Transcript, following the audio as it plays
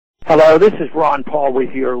Hello, this is Ron Paul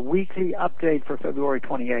with your weekly update for February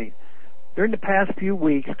 28th. During the past few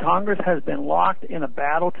weeks, Congress has been locked in a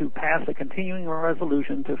battle to pass a continuing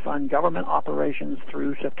resolution to fund government operations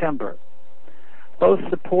through September. Both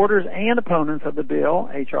supporters and opponents of the bill,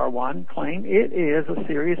 H.R. 1, claim it is a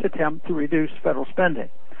serious attempt to reduce federal spending.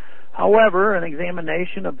 However, an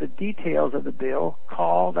examination of the details of the bill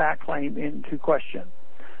call that claim into question.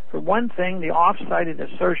 For one thing, the oft-cited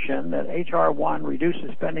assertion that H.R. 1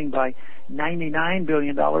 reduces spending by $99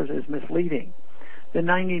 billion is misleading. The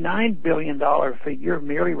 $99 billion figure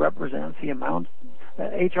merely represents the amount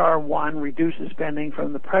that H.R. 1 reduces spending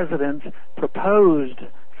from the President's proposed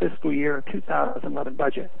fiscal year 2011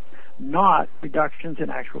 budget, not reductions in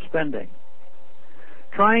actual spending.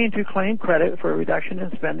 Trying to claim credit for a reduction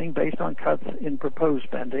in spending based on cuts in proposed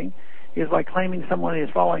spending is like claiming someone is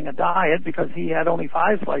following a diet because he had only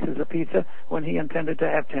 5 slices of pizza when he intended to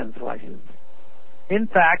have 10 slices. In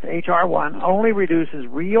fact, H.R. 1 only reduces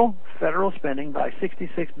real federal spending by $66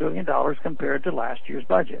 billion compared to last year's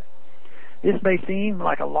budget. This may seem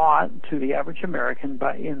like a lot to the average American,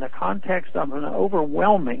 but in the context of an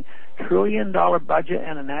overwhelming trillion-dollar budget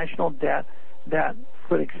and a national debt that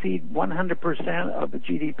could exceed 100% of the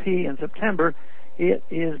GDP in September, it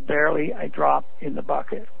is barely a drop in the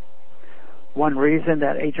bucket. One reason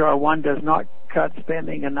that H.R. 1 does not cut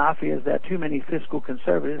spending enough is that too many fiscal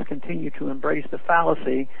conservatives continue to embrace the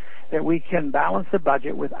fallacy that we can balance the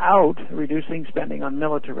budget without reducing spending on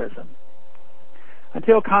militarism.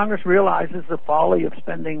 Until Congress realizes the folly of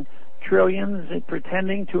spending trillions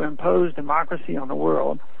pretending to impose democracy on the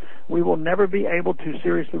world, we will never be able to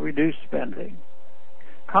seriously reduce spending.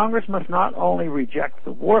 Congress must not only reject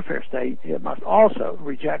the warfare state, it must also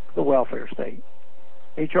reject the welfare state.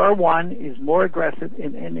 H.R. 1 is more aggressive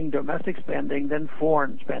in ending domestic spending than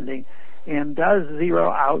foreign spending and does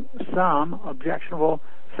zero out some objectionable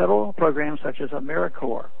federal programs such as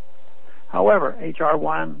AmeriCorps. However, H.R.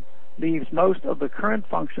 1 leaves most of the current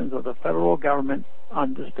functions of the federal government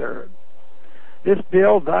undisturbed. This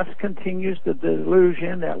bill thus continues the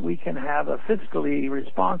delusion that we can have a fiscally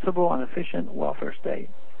responsible and efficient welfare state.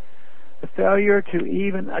 The failure to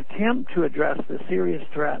even attempt to address the serious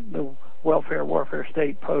threat the welfare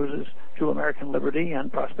state poses to American liberty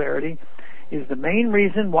and prosperity is the main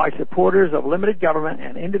reason why supporters of limited government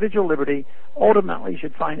and individual liberty ultimately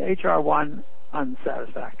should find H.R. 1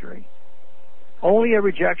 unsatisfactory. Only a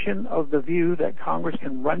rejection of the view that Congress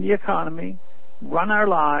can run the economy, run our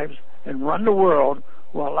lives, and run the world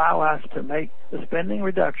will allow us to make the spending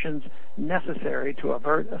reductions necessary to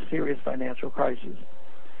avert a serious financial crisis.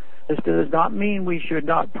 This does not mean we should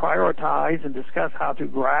not prioritize and discuss how to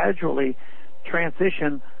gradually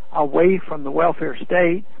transition away from the welfare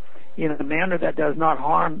state in a manner that does not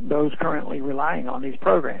harm those currently relying on these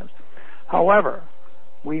programs. However,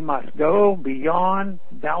 we must go beyond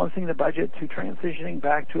balancing the budget to transitioning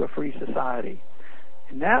back to a free society.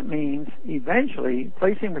 And that means eventually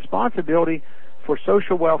placing responsibility for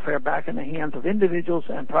social welfare back in the hands of individuals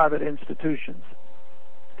and private institutions.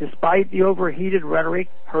 Despite the overheated rhetoric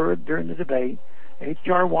heard during the debate,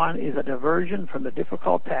 H.R. 1 is a diversion from the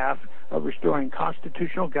difficult task of restoring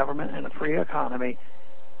constitutional government and a free economy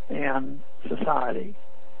and society.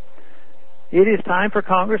 It is time for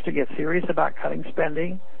Congress to get serious about cutting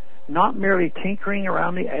spending, not merely tinkering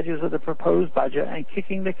around the edges of the proposed budget and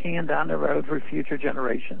kicking the can down the road for future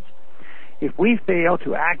generations. If we fail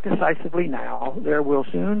to act decisively now, there will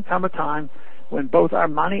soon come a time when both our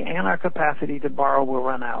money and our capacity to borrow will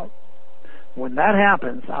run out. When that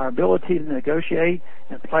happens, our ability to negotiate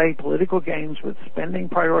and play political games with spending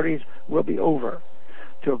priorities will be over.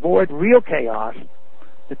 To avoid real chaos,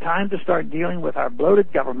 the time to start dealing with our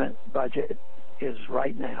bloated government budget is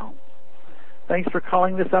right now. Thanks for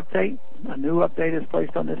calling this update. A new update is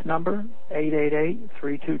placed on this number,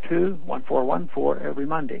 888-322-1414, every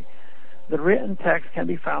Monday. The written text can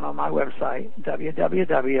be found on my website,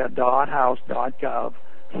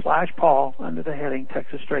 www.house.gov/Paul, under the heading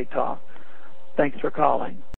Texas Straight Talk. Thanks for calling.